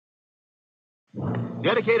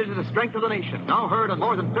Dedicated to the strength of the nation, now heard on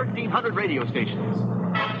more than 1,300 radio stations.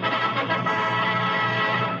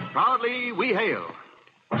 Proudly, we hail.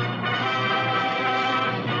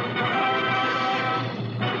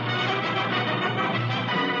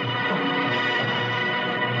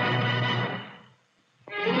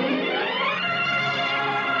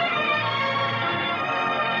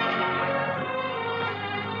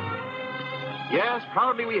 Yes,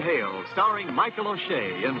 Proudly We Hail, starring Michael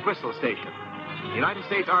O'Shea in Whistle Station. United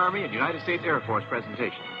States Army and United States Air Force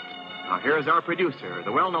presentation. Now, here is our producer,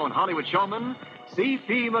 the well-known Hollywood showman,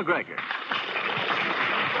 C.P. McGregor.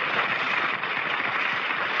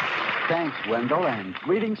 Thanks, Wendell, and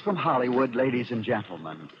greetings from Hollywood, ladies and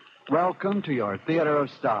gentlemen. Welcome to your Theater of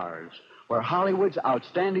Stars, where Hollywood's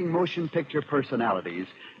outstanding motion picture personalities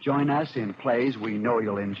join us in plays we know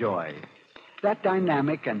you'll enjoy. That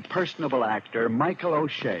dynamic and personable actor, Michael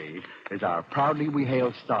O'Shea, is our Proudly We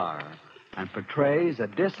Hail star and portrays a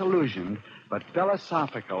disillusioned but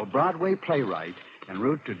philosophical Broadway playwright en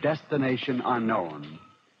route to destination unknown.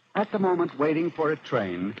 At the moment, waiting for a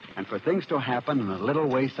train and for things to happen in a little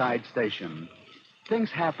wayside station. Things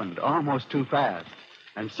happened almost too fast,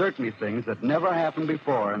 and certainly things that never happened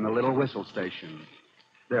before in the little whistle station.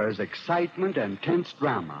 There is excitement and tense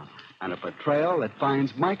drama, and a portrayal that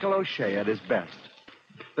finds Michael O'Shea at his best.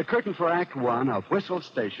 The curtain for Act One of Whistle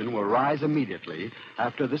Station will rise immediately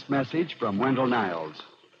after this message from Wendell Niles.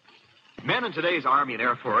 Men in today's Army and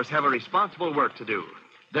Air Force have a responsible work to do.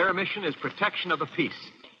 Their mission is protection of the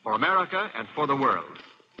peace for America and for the world.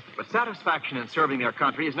 But satisfaction in serving their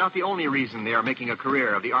country is not the only reason they are making a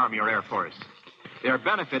career of the Army or Air Force. They are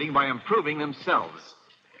benefiting by improving themselves,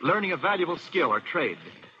 learning a valuable skill or trade,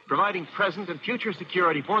 providing present and future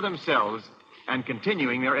security for themselves, and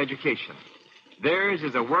continuing their education. Theirs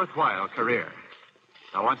is a worthwhile career.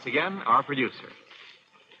 Now, once again, our producer.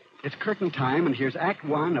 It's curtain time, and here's Act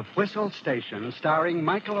One of Whistle Station, starring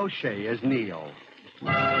Michael O'Shea as Neil. A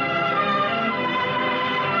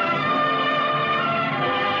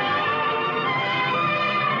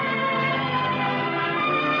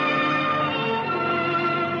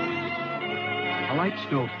light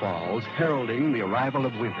snow falls, heralding the arrival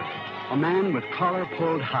of winter. A man with collar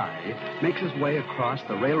pulled high makes his way across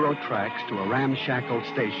the railroad tracks to a ramshackle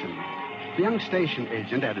station. The young station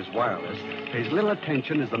agent at his wireless pays little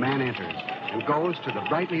attention as the man enters and goes to the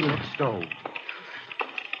brightly lit stove.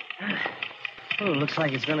 Oh, looks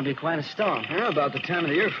like it's going to be quite a storm. Yeah, about the time of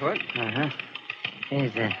the year for it. Uh-huh.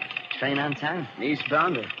 Is the train on time?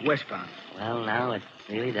 Eastbound or westbound? Well, now it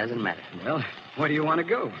really doesn't matter. Well, where do you want to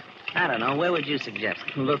go? I don't know. Where would you suggest?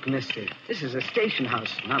 Look, mister, this is a station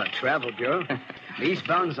house, not a travel bureau. The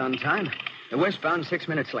eastbound's on time. The westbound's 6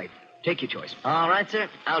 minutes late. Take your choice. All right, sir.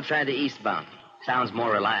 I'll try the eastbound. Sounds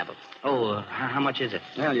more reliable. Oh, how much is it?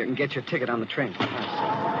 Well, you can get your ticket on the train. Oh,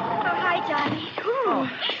 hi, Johnny. Ooh. Oh,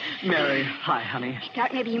 Mary. Hi, honey.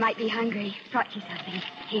 Thought maybe you might be hungry. Brought you something.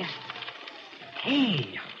 Here.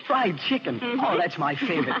 Hey, fried chicken. Mm-hmm. Oh, that's my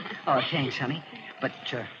favorite. Oh, thanks, honey. But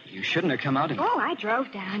you shouldn't have come out and... Oh, I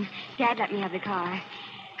drove down. Dad let me have the car.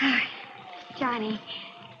 Johnny,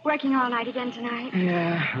 working all night again tonight?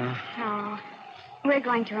 Yeah. Oh, we're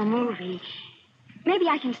going to a movie. Maybe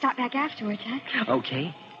I can stop back afterwards, huh?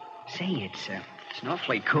 Okay. Say, it's an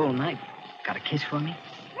awfully cool night. Got a kiss for me?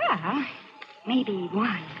 Well, maybe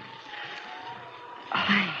one.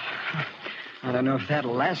 I don't know if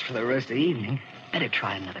that'll last for the rest of the evening. Better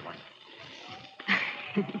try another one.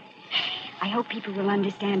 I hope people will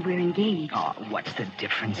understand we're engaged. Oh, what's the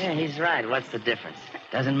difference? Yeah, he's right. What's the difference?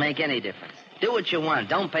 Doesn't make any difference. Do what you want.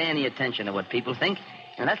 Don't pay any attention to what people think.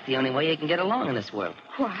 And that's the only way you can get along in this world.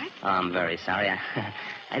 What? Oh, I'm very sorry.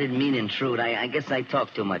 I didn't mean intrude. I guess I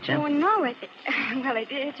talk too much, huh? Oh, no,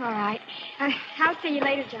 it's all right. I'll see you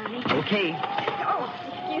later, Johnny. Okay. Oh,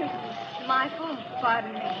 excuse me. My fault.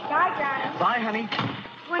 Pardon me. Bye, Johnny. Bye, honey.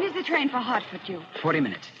 When is the train for Hartford due? 40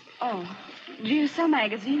 minutes. Oh, do you sell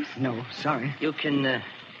magazines? No, sorry. You can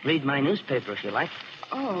read my newspaper if you like.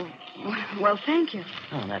 Oh, well, thank you.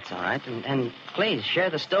 Oh, that's all right. And please,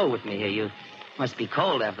 share the stove with me here. You must be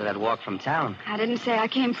cold after that walk from town. I didn't say I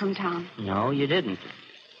came from town. No, you didn't.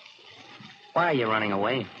 Why are you running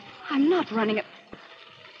away? I'm not running.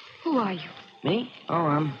 Who are you? Me? Oh,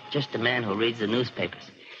 I'm just a man who reads the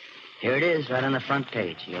newspapers. Here it is, right on the front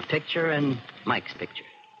page. Your picture and Mike's picture.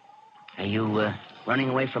 Are you running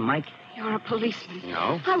away from Mike? You're a policeman.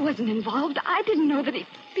 No. I wasn't involved. I didn't know that he...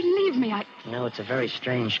 Believe me, You know, it's a very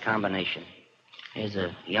strange combination. Here's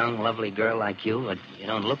a young, lovely girl like you. You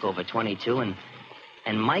don't look over 22.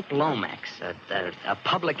 And Mike Lomax, a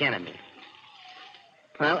public enemy.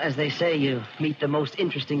 Well, as they say, you meet the most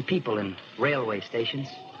interesting people in railway stations.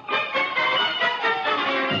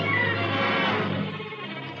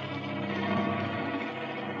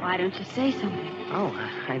 why don't you say something? Oh,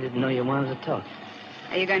 I didn't know you wanted to talk.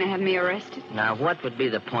 Are you going to have me arrested? Now, what would be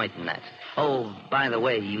the point in that? Oh, by the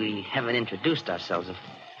way, we haven't introduced ourselves. Of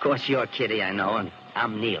course, you're Kitty, I know, and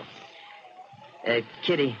I'm Neil.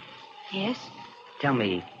 Kitty, Yes? tell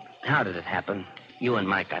me, how did it happen? You and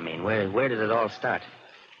Mike, I mean. Where did it all start?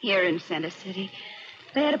 Here in Center City.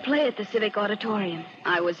 They had a play at the Civic Auditorium.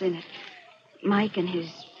 I was in it. Mike and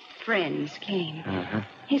his friends came. Uh-huh.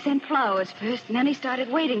 He sent flowers first, and then he started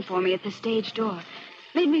waiting for me at the stage door.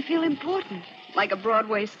 Made me feel important, like a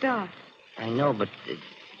Broadway star. I know, but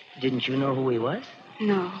didn't you know who he was?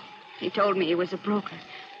 No. He told me he was a broker.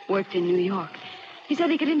 Worked in New York. He said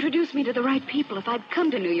he could introduce me to the right people if I'd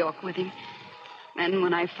come to New York with him. And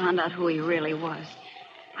when I found out who he really was,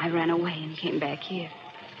 I ran away and came back here.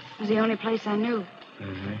 It was the only place I knew.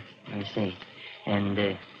 Mm-hmm. I see.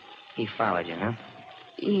 And he followed you, huh?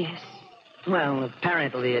 Yes. Well,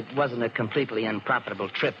 apparently it wasn't a completely unprofitable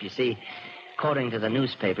trip. You see, according to the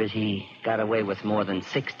newspapers, he got away with more than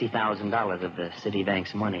 $60,000 of the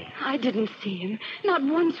Citibank's money. I didn't see him. Not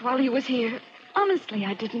once while he was here. Honestly,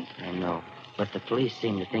 I didn't. I know. But the police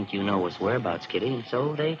seem to think you know his whereabouts, Kitty, and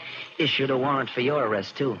so they issued a warrant for your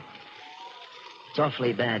arrest, too. It's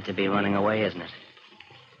awfully bad to be running away, isn't it?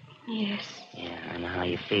 Yes. Yeah, I know how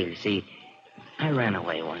you feel. You see, I ran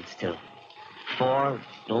away once, too. 5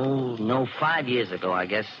 years ago, I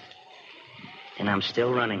guess. And I'm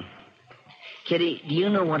still running. Kitty, do you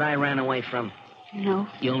know what I ran away from? No.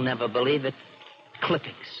 You'll never believe it.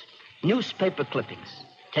 Clippings. Newspaper clippings.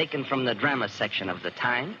 Taken from the drama section of the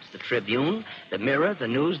Times, the Tribune, the Mirror, the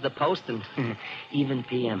News, the Post, and even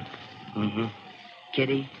PM. Mm-hmm.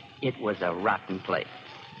 Kitty, it was a rotten play.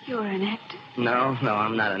 You're an actor? No,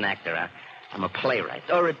 I'm not an actor. I'm a playwright.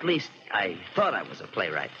 Or at least I thought I was a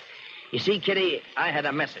playwright. You see, Kitty, I had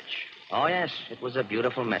a message. Oh, yes, it was a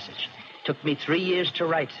beautiful message. Took me 3 years to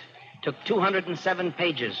write. Took 207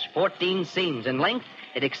 pages, 14 scenes. In length,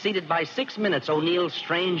 it exceeded by 6 minutes O'Neill's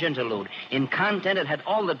strange interlude. In content, it had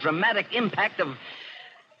all the dramatic impact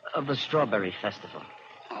of the Strawberry Festival.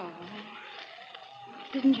 Oh.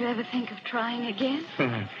 Didn't you ever think of trying again?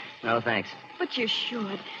 No, thanks. But you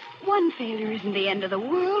should. One failure isn't the end of the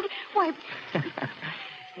world. Why...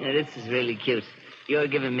 Yeah, this is really cute. You're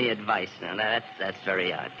giving me advice now. That's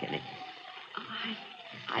very odd, Kitty.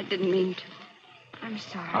 I didn't mean to. I'm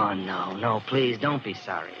sorry. Oh, no, please, don't be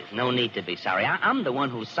sorry. There's no need to be sorry. I'm the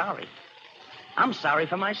one who's sorry. I'm sorry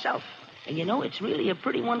for myself. And you know, it's really a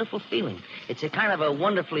pretty wonderful feeling. It's a kind of a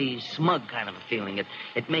wonderfully smug kind of a feeling.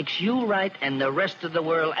 It makes you right and the rest of the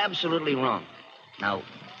world absolutely wrong. Now,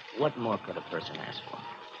 what more could a person ask for?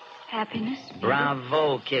 Happiness?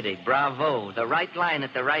 Bravo, Kitty, bravo. The right line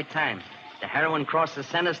at the right time. The heroine crosses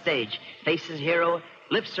center stage, faces hero,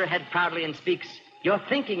 lifts her head proudly and speaks. Your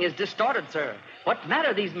thinking is distorted, sir. What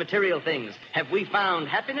matter these material things? Have we found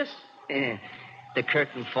happiness? The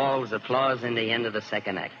curtain falls, applause in the end of the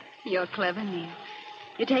second act. You're clever, Neil.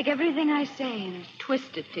 You take everything I say and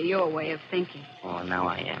twist it to your way of thinking. Oh, now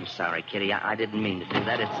I am sorry, Kitty. I didn't mean to do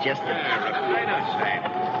that. It's just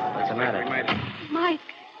that... What's the matter? Mike.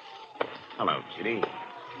 Hello, Kitty.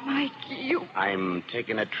 Mike, you... I'm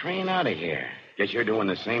taking a train out of here. Guess you're doing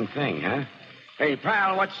the same thing, huh? Hey,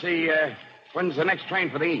 pal, when's the next train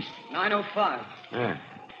for the east? 9:05.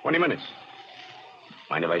 20 minutes.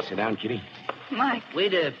 Mind if I sit down, Kitty? Mike.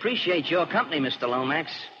 We'd appreciate your company, Mr.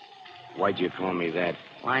 Lomax. Why'd you call me that?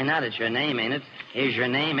 Why not? It's your name, ain't it? Here's your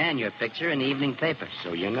name and your picture in the evening paper.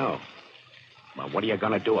 So you know. Well, what are you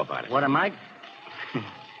going to do about it? What am I?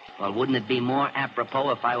 Well, wouldn't it be more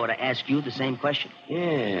apropos if I were to ask you the same question?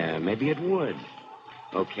 Yeah, maybe it would.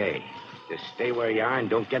 Okay. Just stay where you are and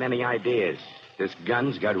don't get any ideas. This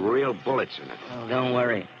gun's got real bullets in it. Oh, don't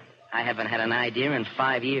worry. I haven't had an idea in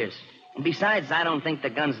 5 years. And besides, I don't think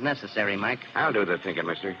the gun's necessary, Mike. I'll do the thinking,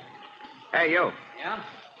 mister. Hey, you. Yeah?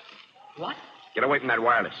 What? Get away from that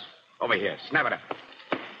wireless. Over here. Snap it up.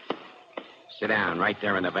 Sit down right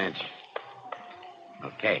there on the bench.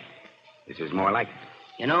 Okay. This is more like it.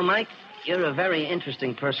 You know, Mike, you're a very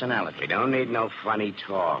interesting personality. We don't need no funny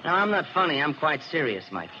talk. No, I'm not funny. I'm quite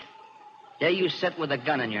serious, Mike. There you sit with a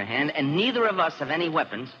gun in your hand, and neither of us have any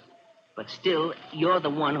weapons, but still, you're the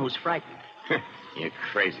one who's frightened. You're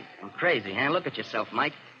crazy. I'm crazy, huh? Look at yourself,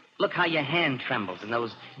 Mike. Look how your hand trembles and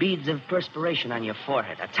those beads of perspiration on your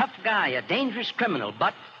forehead. A tough guy, a dangerous criminal,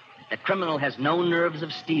 but the criminal has no nerves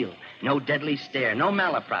of steel, no deadly stare, no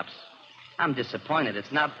malaprops. I'm disappointed.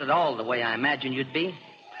 It's not at all the way I imagined you'd be.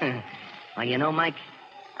 Well, you know, Mike,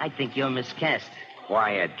 I think you're miscast.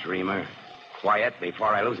 Quiet, dreamer. quiet before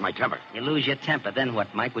I lose my temper. You lose your temper, then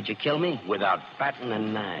what, Mike? Would you kill me? Without batting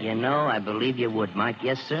an eye. You know, I believe you would, Mike.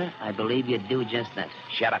 Yes, sir. I believe you'd do just that.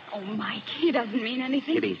 Shut up. Oh, Mike, he doesn't mean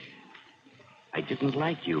anything. Kitty, I didn't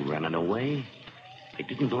like you running away. I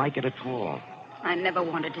didn't like it at all. I never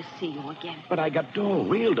wanted to see you again. But I got dough,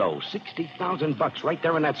 real dough, $60,000 right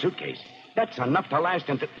there in that suitcase. That's enough to last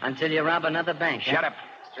Until you rob another bank. Shut huh? up.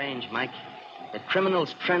 Strange, Mike. The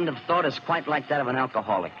criminal's trend of thought is quite like that of an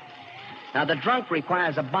alcoholic. Now, the drunk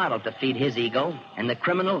requires a bottle to feed his ego, and the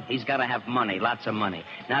criminal, he's got to have money, lots of money.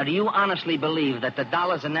 Now, do you honestly believe that the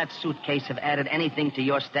dollars in that suitcase have added anything to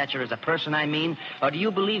your stature as a person, I mean? Or do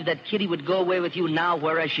you believe that Kitty would go away with you now,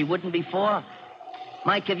 whereas she wouldn't before?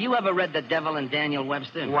 Mike, have you ever read The Devil and Daniel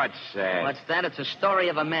Webster? What's that? What's that? It's a story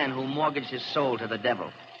of a man who mortgaged his soul to the devil.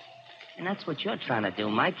 And that's what you're trying to do,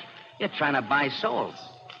 Mike. You're trying to buy souls.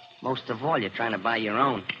 Most of all, you're trying to buy your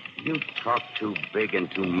own. You talk too big and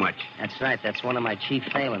too much. That's right. That's one of my chief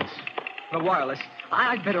failings. The wireless.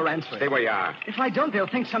 I'd better answer Stay it. where you are. If I don't, they'll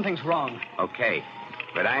think something's wrong. Okay.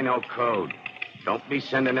 But I know code. Don't be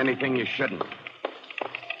sending anything you shouldn't.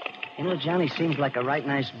 You know, Johnny seems like a right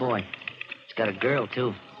nice boy. He's got a girl,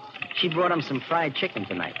 too. She brought him some fried chicken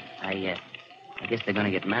tonight. I guess they're going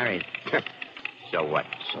to get married. So what?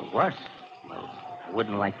 So what? Well, I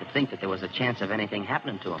wouldn't like to think that there was a chance of anything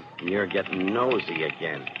happening to him. You're getting nosy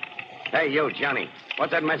again. Hey, you, Johnny.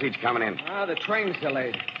 What's that message coming in? The train's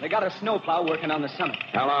delayed. They got a snowplow working on the summit.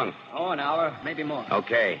 How long? Oh, an hour, maybe more.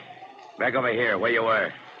 Okay. Back over here, where you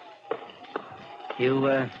were.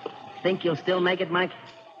 You, think you'll still make it, Mike?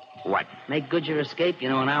 What? Make good your escape? You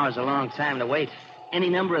know, an hour's a long time to wait. Any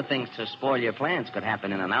number of things to spoil your plans could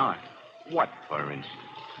happen in an hour. What, for instance?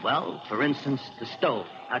 Well, for instance, the stove.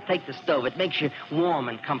 Now, take the stove. It makes you warm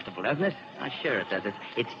and comfortable, doesn't it? Sure it does.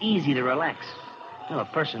 It's easy to relax. You know, a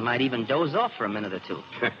person might even doze off for a minute or two.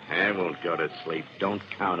 I won't go to sleep. Don't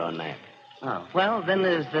count on that. Oh, well, then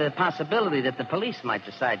there's the possibility that the police might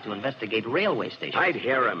decide to investigate railway stations. I'd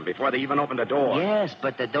hear them before they even opened the door. Yes,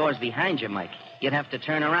 but the door's behind you, Mike. You'd have to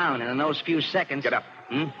turn around, and in those few seconds... Get up.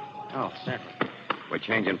 Oh, certainly. We're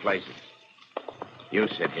changing places. You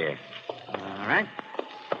sit here. All right.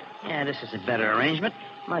 Yeah, this is a better arrangement.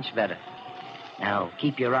 Much better. Now,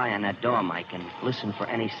 keep your eye on that door, Mike, and listen for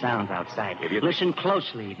any sounds outside. Listen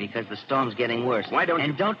closely, because the storm's getting worse. Why don't you...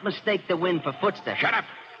 And don't mistake the wind for footsteps. Shut up!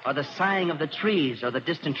 Or the sighing of the trees, or the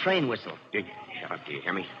distant train whistle. Shut up, do you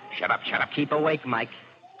hear me? Shut up, shut up. Keep awake, Mike.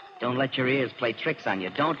 Don't let your ears play tricks on you.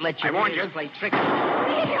 Don't let your I warned ears you. play tricks.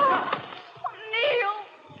 Neil! Neil!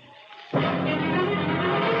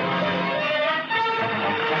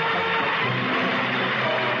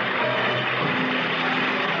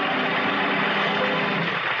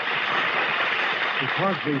 We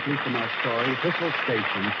pause briefly from our story, Thistle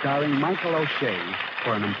Station, starring Michael O'Shea,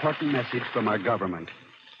 for an important message from our government.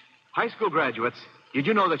 High school graduates, did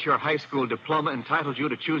you know that your high school diploma entitles you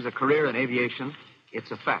to choose a career in aviation?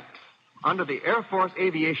 It's a fact. Under the Air Force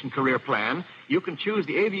Aviation Career Plan, you can choose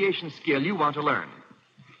the aviation skill you want to learn.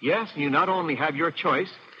 Yes, you not only have your choice,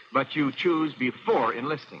 but you choose before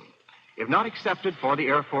enlisting. If not accepted for the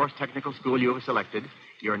Air Force Technical School you have selected,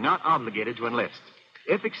 you're not obligated to enlist.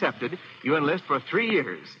 If accepted, you enlist for 3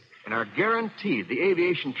 years and are guaranteed the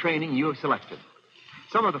aviation training you have selected.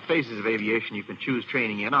 Some of the phases of aviation you can choose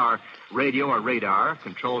training in are radio or radar,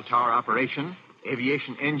 control tower operation,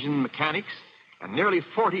 aviation engine mechanics, and nearly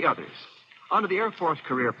 40 others. Under the Air Force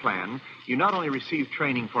Career Plan, you not only receive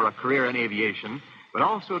training for a career in aviation, but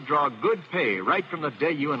also draw good pay right from the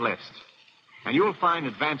day you enlist. And you'll find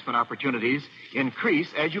advancement opportunities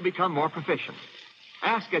increase as you become more proficient.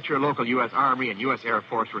 Ask at your local U.S. Army and U.S. Air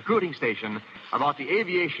Force recruiting station about the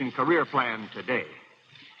Aviation Career Plan today.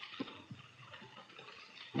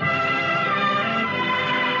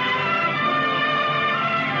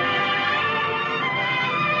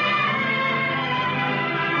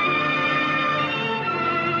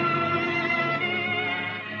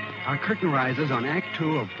 Our curtain rises on Act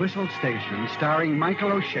Two of Thistle Station, starring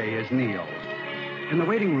Michael O'Shea as Neil. In the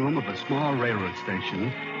waiting room of a small railroad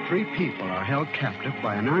station, 3 people are held captive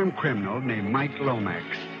by an armed criminal named Mike Lomax.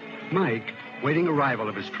 Mike, waiting arrival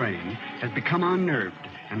of his train, has become unnerved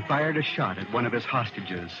and fired a shot at one of his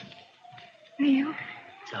hostages. Neil?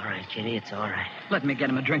 It's all right, Kitty. It's all right. Let me get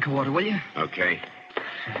him a drink of water, will you? Okay.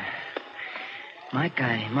 Mike,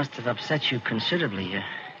 I must have upset you considerably.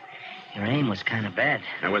 Your aim was kind of bad.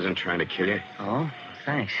 I wasn't trying to kill you. Oh,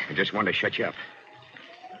 thanks. I just wanted to shut you up.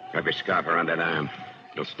 Wrap your scarf around that arm.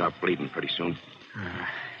 You'll stop bleeding pretty soon.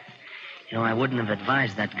 You know, I wouldn't have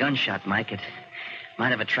advised that gunshot, Mike. It might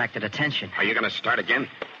have attracted attention. Are you going to start again?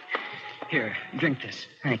 Here, drink this.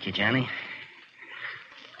 Thank you, Johnny.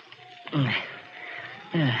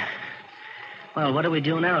 Yeah. Well, what do we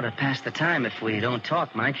do now to pass the time if we don't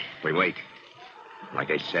talk, Mike? We wait. Like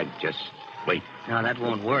I said, just wait. No, that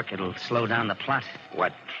won't work. It'll slow down the plot.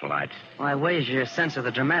 What plot? Why, where's your sense of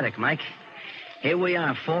the dramatic, Mike? Here we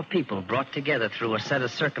are, 4 people brought together through a set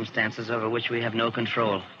of circumstances over which we have no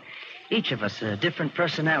control. Each of us a different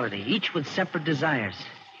personality, each with separate desires.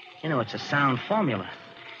 You know, it's a sound formula.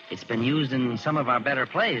 It's been used in some of our better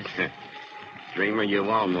plays. Dreamer, you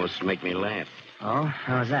almost make me laugh. Oh,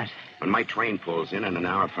 how's that? When my train pulls in an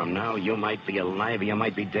hour from now, you might be alive or you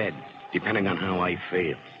might be dead, depending on how I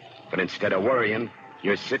feel. But instead of worrying,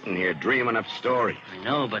 you're sitting here dreaming of stories. I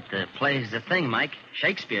know, but the play's the thing, Mike.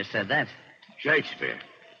 Shakespeare said that. Shakespeare?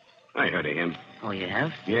 I heard of him. Oh, you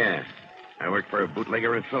have? Yeah. I worked for a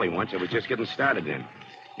bootlegger in Philly once. I was just getting started then.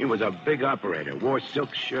 He was a big operator, wore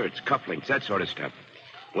silk shirts, cufflinks, that sort of stuff.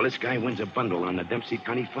 Well, this guy wins a bundle on the Dempsey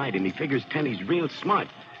Penny fight, and he figures Penny's real smart.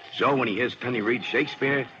 So when he hears Penny read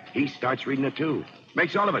Shakespeare, he starts reading it, too.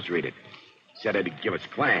 Makes all of us read it. Said it'd give us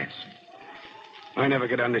class. I never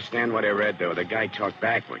could understand what I read, though. The guy talked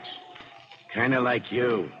backwards. Kind of like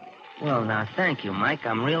you. Well, now, thank you, Mike.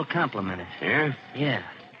 I'm real complimented. Yeah? Yeah.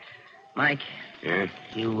 Mike. Yeah?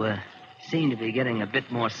 You, seem to be getting a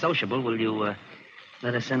bit more sociable. Will you,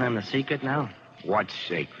 let us in on the secret now? What's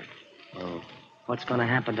sacred? Well, what's going to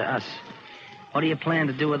happen to us? What do you plan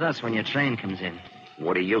to do with us when your train comes in?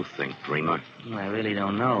 What do you think, Dreamer? Well, I really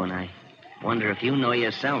don't know, and I wonder if you know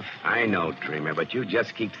yourself. I know, Dreamer, but you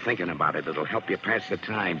just keep thinking about it. It'll help you pass the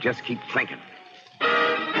time. Just keep thinking.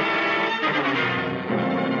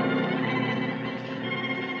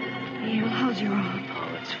 Neil, how's your arm?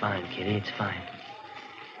 Oh, it's fine, Kitty. It's fine.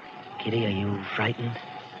 Kitty, are you frightened?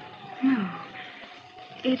 No.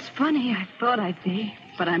 It's funny. I thought I'd be,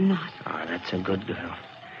 but I'm not. Oh, that's a good girl.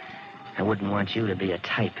 I wouldn't want you to be a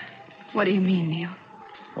type. What do you mean, Neil?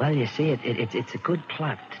 Well, you see, it's a good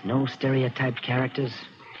plot. No stereotyped characters.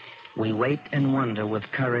 We wait and wonder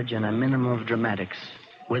with courage and a minimum of dramatics.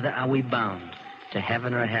 Whither are we bound? To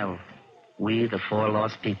heaven or hell? We, the 4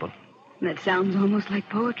 lost people. That sounds almost like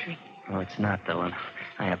poetry. Oh, it's not, though, and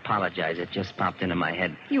I apologize. It just popped into my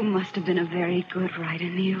head. You must have been a very good writer,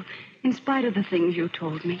 Neil, in spite of the things you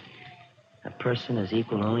told me. A person is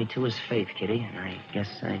equal only to his faith, Kitty, and I guess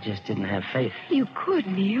I just didn't have faith. You could,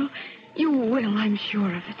 Neil. You will, I'm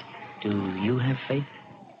sure of it. Do you have faith?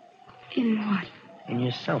 In what? In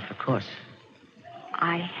yourself, of course.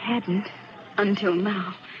 I hadn't until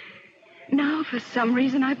now. Now, for some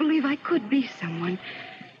reason, I believe I could be someone.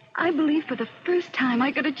 I believe for the first time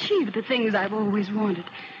I could achieve the things I've always wanted.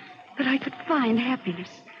 That I could find happiness.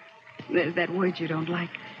 There's that word you don't like.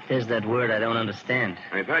 There's that word I don't understand.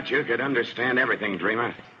 I thought you could understand everything,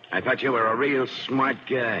 Dreamer. I thought you were a real smart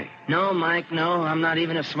guy. No, Mike, no. I'm not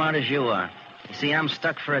even as smart as you are. You see, I'm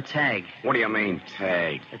stuck for a tag. What do you mean,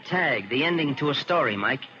 tag? A tag, the ending to a story,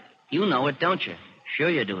 Mike. You know it, don't you? Sure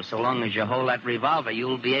you do. So long as you hold that revolver,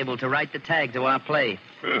 you'll be able to write the tag to our play.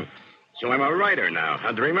 So I'm a writer now,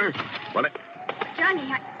 huh, Dreamer? Well,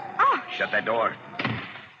 Johnny, Oh! Shut that door.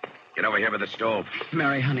 Get over here by the stove.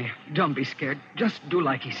 Mary, honey, don't be scared. Just do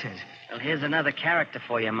like he says. Well, here's another character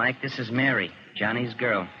for you, Mike. This is Mary, Johnny's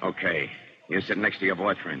girl. Okay. You sit next to your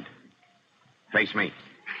boyfriend. Face me.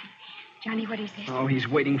 Johnny, what is this? Oh, he's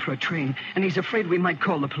waiting for a train, and he's afraid we might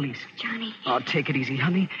call the police. Johnny. Oh, take it easy,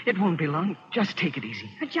 honey. It won't be long. Just take it easy.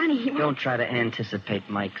 Johnny, he won't... Don't try to anticipate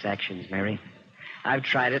Mike's actions, Mary. I've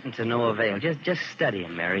tried it and to no avail. Just study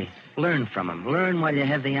him, Mary. Learn from him. Learn while you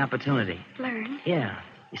have the opportunity. Learn? Yeah.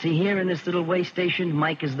 You see, here in this little way station,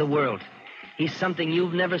 Mike is the world. He's something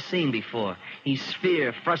you've never seen before. He's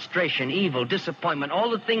fear, frustration, evil, disappointment,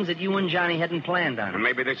 all the things that you and Johnny hadn't planned on. And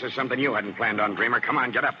maybe this is something you hadn't planned on, Dreamer. Come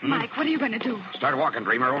on, get up. Mike, what are you going to do? Start walking,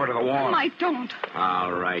 Dreamer, over to the wall. Mike, don't.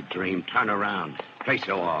 All right, Dream. Turn around. Face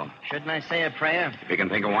the wall. Shouldn't I say a prayer? If you can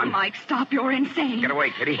think of one. Mike, stop. You're insane. Get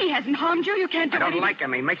away, Kitty. He hasn't harmed you. You can't do I don't anything. like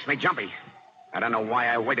him. He makes me jumpy. I don't know why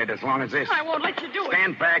I waited as long as this. I won't let you do it.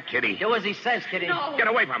 Stand back, Kitty. Do as he says, Kitty. No. Get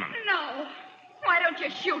away from him. No. Why don't you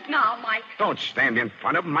shoot now, Mike? Don't stand in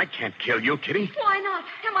front of him. I can't kill you, Kitty. Why not?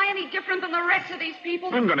 Am I any different than the rest of these people?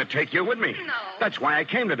 I'm going to take you with me. No. That's why I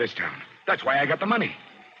came to this town. That's why I got the money.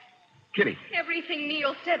 Kitty. Everything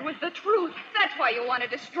Neil said was the truth. That's why you want to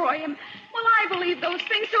destroy him. Well, I believe those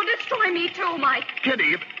things, so destroy me too, Mike.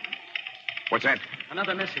 Kitty. What's that?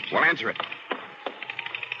 Another message. Well, answer it.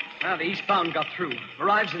 Now, the eastbound got through.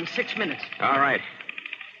 Arrives in 6 minutes. All right.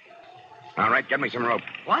 All right, get me some rope.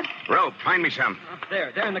 What? Rope. Find me some. There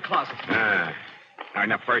in the closet. All right,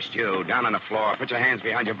 now first you. Down on the floor. Put your hands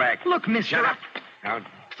behind your back. Look, mister. Shut up. Now,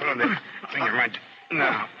 throw the finger right.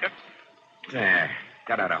 Now. There.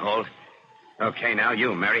 Got out a hold. Okay, now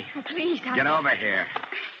you, Mary. Oh, please, Get over here.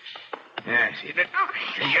 Yes.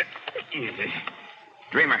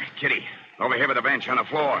 Dreamer, Kitty, over here by the bench on the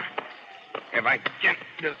floor. If I can...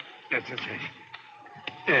 That's it.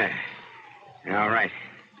 Yeah. All right.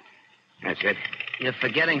 That's it. You're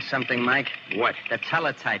forgetting something, Mike. What? The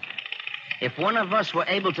teletype. If one of us were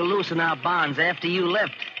able to loosen our bonds after you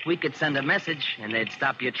left, we could send a message, and they'd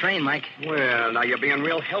stop your train, Mike. Well, now you're being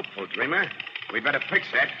real helpful, Dreamer. We better fix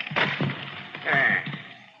that. There.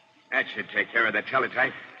 That should take care of the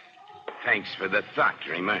teletype. Thanks for the thought,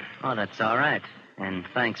 Dreamer. Oh, that's all right. And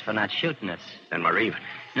thanks for not shooting us. Then we're even.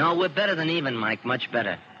 No, we're better than even, Mike. Much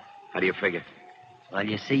better. How do you figure? Well,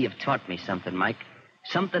 you see, you've taught me something, Mike.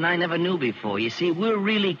 Something I never knew before. You see, we're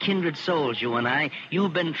really kindred souls, you and I.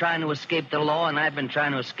 You've been trying to escape the law, and I've been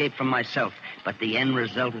trying to escape from myself. But the end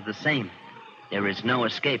result is the same. There is no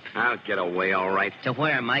escape. I'll get away, all right. To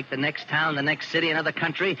where, Mike? The next town, the next city, another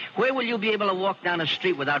country? Where will you be able to walk down a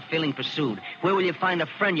street without feeling pursued? Where will you find a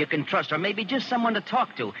friend you can trust, or maybe just someone to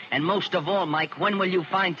talk to? And most of all, Mike, when will you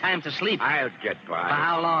find time to sleep? I'll get by. For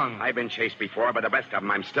how long? I've been chased before, but the best of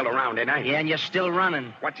them, I'm still around, ain't I? Yeah, and you're still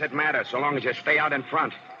running. What's it matter, so long as you stay out in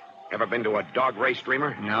front? Ever been to a dog race,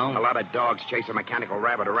 Dreamer? No. A lot of dogs chase a mechanical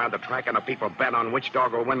rabbit around the track, and the people bet on which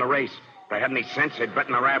dog will win the race. If they had any sense, they'd bet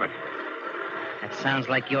on the rabbit. That sounds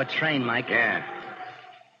like your train, Mike. Yeah.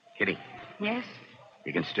 Kitty, Yes?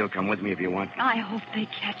 you can still come with me if you want. I hope they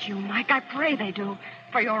catch you, Mike. I pray they do.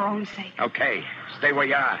 For your own sake. Okay, stay where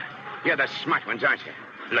you are. You're the smart ones, aren't you?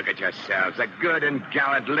 Look at yourselves, the good and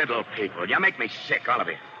gallant little people. You make me sick, all of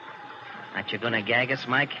you. Aren't you going to gag us,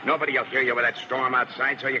 Mike? Nobody will hear you with that storm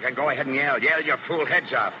outside, so you can go ahead and yell. Yell your fool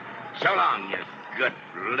heads off. So long, you good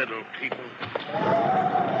little people.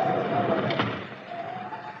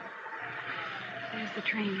 There's the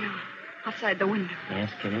train now. Outside the window.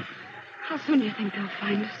 Yes, Kitty. How soon do you think they'll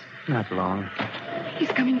find us? Not long. He's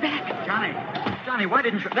coming back. Johnny, why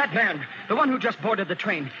didn't you... That man, the one who just boarded the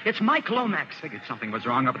train. It's Mike Lomax. Figured something was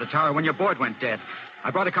wrong up at the tower when your board went dead.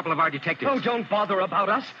 I brought a couple of our detectives. Oh, don't bother about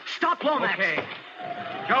us. Stop Lomax. Okay.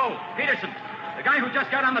 Joe, Peterson, the guy who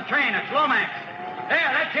just got on the train, it's Lomax. There,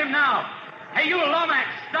 that's him now. Hey, you, Lomax,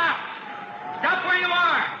 stop. Stop where you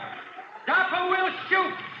are. Stop or we'll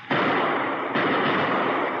shoot.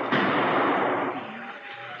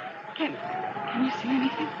 Can you see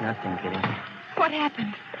anything? Nothing, Kitty. What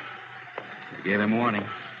happened? We gave him warning.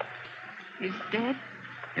 He's dead?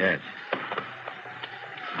 Yes.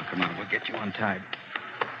 Now, come on, we'll get you untied.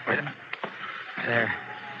 Wait a minute. There.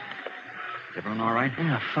 Is everyone all right?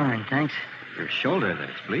 Yeah, fine, thanks. Your shoulder, that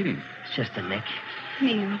it's bleeding. It's just a nick.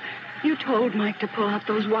 Neil, you told Mike to pull out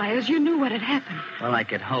those wires. You knew what had happened. Well, I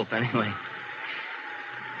could hope, anyway.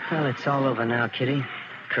 Well, it's all over now, Kitty.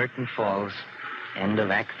 Curtain falls. End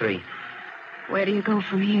of Act 3. Where do you go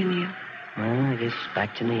from here, Neil? Well, I guess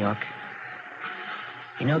back to New York.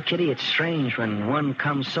 You know, Kitty, it's strange when one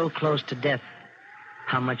comes so close to death,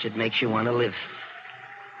 how much it makes you want to live.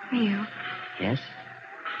 Neil, Yes?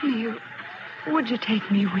 Neil, would you take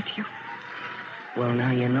me with you? Well,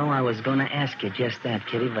 now, you know, I was going to ask you just that,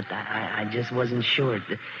 Kitty, but I just wasn't sure.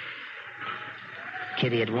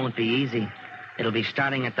 Kitty, it won't be easy. It'll be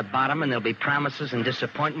starting at the bottom, and there'll be promises and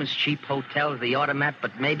disappointments, cheap hotels, the automat,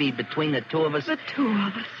 but maybe between the two of us... The two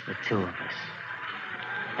of us. The two of us.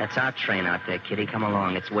 That's our train out there, Kitty. Come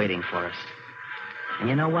along. It's waiting for us. And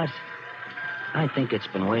you know what? I think it's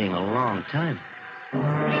been waiting a long time.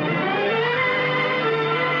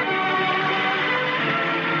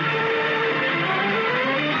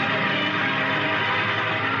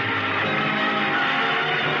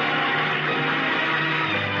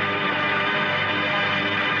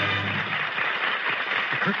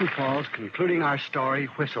 Curtain falls, concluding our story,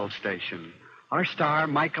 Whistle Station. Our star,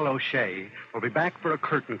 Michael O'Shea, will be back for a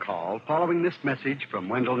curtain call following this message from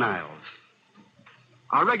Wendell Niles.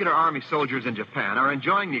 Our regular Army soldiers in Japan are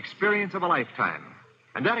enjoying the experience of a lifetime.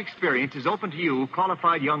 And that experience is open to you,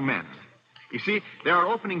 qualified young men. You see, there are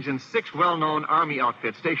openings in 6 well-known Army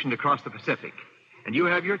outfits stationed across the Pacific. And you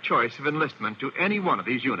have your choice of enlistment to any one of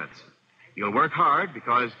these units. You'll work hard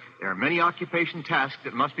because there are many occupation tasks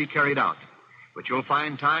that must be carried out. But you'll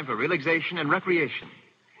find time for relaxation and recreation.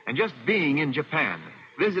 And just being in Japan,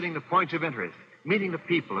 visiting the points of interest, meeting the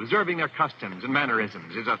people, observing their customs and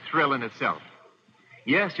mannerisms is a thrill in itself.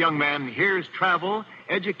 Yes, young man, here's travel,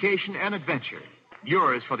 education, and adventure.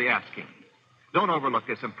 Yours for the asking. Don't overlook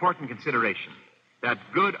this important consideration. That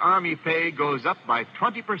good Army pay goes up by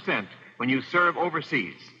 20% when you serve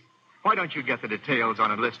overseas. Why don't you get the details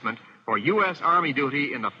on enlistment for U.S. Army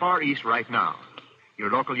duty in the Far East right now? Your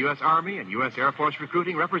local U.S. Army and U.S. Air Force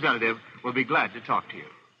recruiting representative will be glad to talk to you.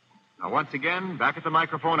 Now, once again, back at the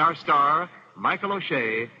microphone, our star, Michael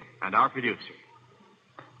O'Shea, and our producer.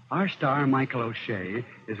 Our star, Michael O'Shea,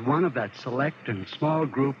 is one of that select and small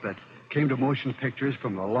group that came to motion pictures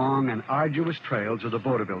from the long and arduous trails of the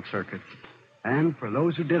vaudeville circuits. And for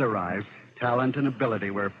those who did arrive, talent and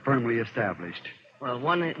ability were firmly established. Well,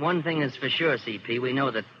 one thing is for sure, CP. We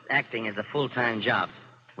know that acting is a full-time job.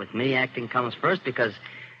 With me, acting comes first because,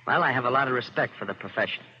 well, I have a lot of respect for the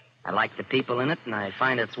profession. I like the people in it, and I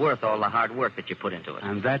find it's worth all the hard work that you put into it.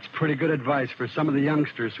 And that's pretty good advice for some of the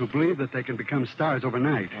youngsters who believe that they can become stars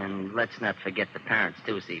overnight. And let's not forget the parents,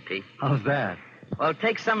 too, CP. How's that? Well,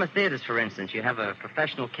 take summer theaters, for instance. You have a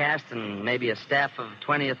professional cast and maybe a staff of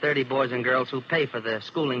 20 or 30 boys and girls who pay for their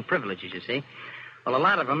schooling privileges, you see. Well, a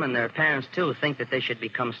lot of them, and their parents, too, think that they should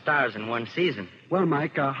become stars in one season. Well,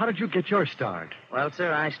 Mike, how did you get your start? Well,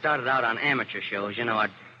 sir, I started out on amateur shows. You know,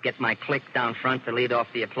 I'd get my clique down front to lead off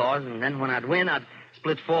the applause, and then when I'd win, I'd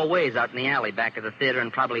split 4 ways out in the alley back of the theater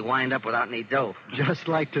and probably wind up without any dough. Just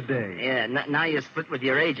like today. Yeah, now you split with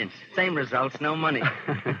your agents. Same results, no money.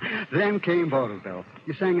 Then came vaudeville.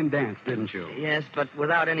 You sang and danced, didn't you? Yes, but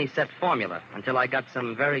without any set formula, until I got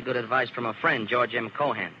some very good advice from a friend, George M.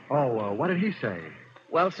 Cohan. Oh, what did he say?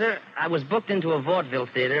 Well, sir, I was booked into a vaudeville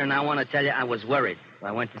theater, and I want to tell you I was worried.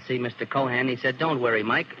 I went to see Mr. Cohan. He said, "Don't worry,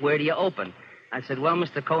 Mike. Where do you open?" I said, "Well,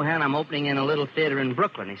 Mr. Cohan, I'm opening in a little theater in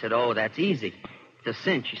Brooklyn." He said, "Oh, that's easy. It's a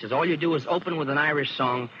cinch." He says, "All you do is open with an Irish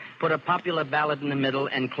song, put a popular ballad in the middle,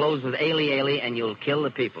 and close with Ailey Ailey, and you'll kill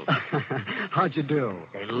the people." How'd you do?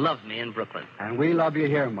 They love me in Brooklyn. And we love you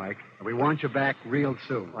here, Mike. We want you back real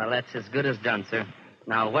soon. Well, that's as good as done, sir.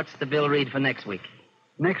 Now, what's the bill read for next week?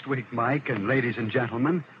 Next week, Mike and ladies and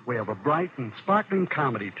gentlemen, we have a bright and sparkling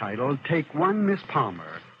comedy titled Take One, Miss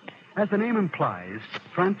Palmer. As the name implies,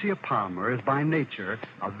 Francia Palmer is by nature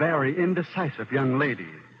a very indecisive young lady.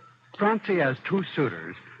 Francie has 2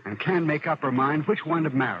 suitors and can't make up her mind which one to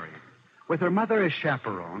marry. With her mother as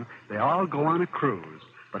chaperone, they all go on a cruise,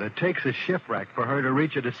 but it takes a shipwreck for her to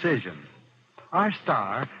reach a decision. Our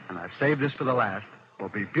star, and I've saved this for the last, will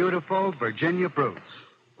be beautiful Virginia Bruce.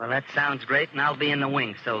 Well, that sounds great, and I'll be in the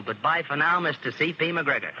wings. So goodbye for now, Mr. C.P.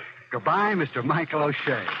 McGregor. Goodbye, Mr. Michael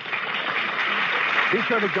O'Shea. Be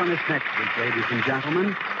sure to join us next week, ladies and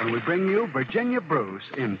gentlemen, when we bring you Virginia Bruce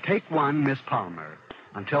in Take One, Miss Palmer.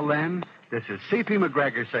 Until then, this is C.P.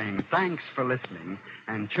 McGregor saying thanks for listening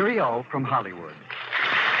and cheerio from Hollywood.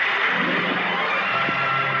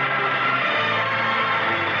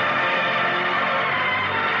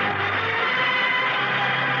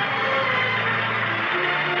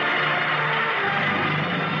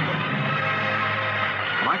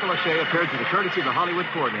 Michael O'Shea appeared through the courtesy of the Hollywood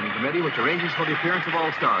Coordinating Committee, which arranges for the appearance of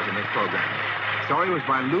all stars in this program. The story was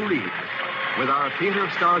by Lou Reed, with our Theater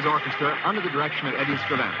of Stars Orchestra under the direction of Eddie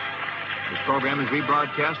Scrivana. This program is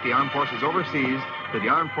rebroadcast the Armed Forces overseas to the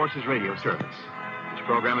Armed Forces Radio Service. This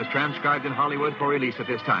program is transcribed in Hollywood for release at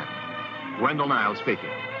this time. Wendell Niles speaking.